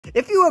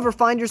If you ever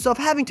find yourself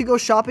having to go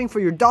shopping for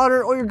your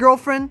daughter or your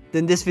girlfriend,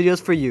 then this video is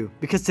for you,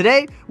 because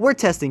today we're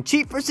testing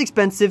cheap versus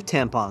expensive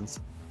tampons.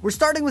 We're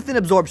starting with an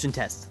absorption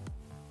test.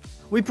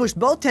 We pushed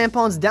both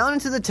tampons down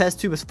into the test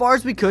tube as far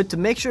as we could to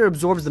make sure it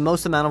absorbs the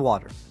most amount of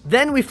water.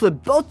 Then we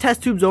flipped both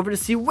test tubes over to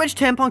see which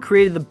tampon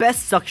created the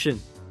best suction.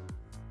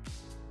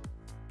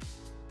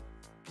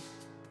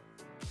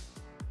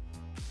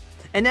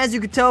 And as you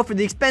could tell, for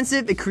the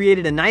expensive, it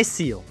created a nice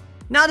seal.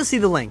 Now to see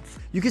the length.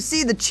 You can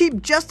see the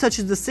cheap just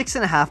touches the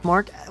 6.5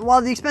 mark,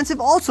 while the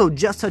expensive also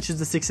just touches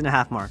the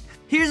 6.5 mark.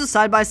 Here's a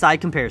side-by-side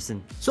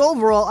comparison. So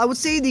overall, I would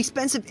say the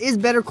expensive is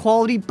better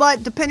quality,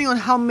 but depending on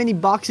how many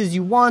boxes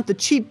you want, the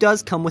cheap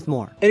does come with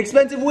more. And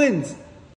expensive wins!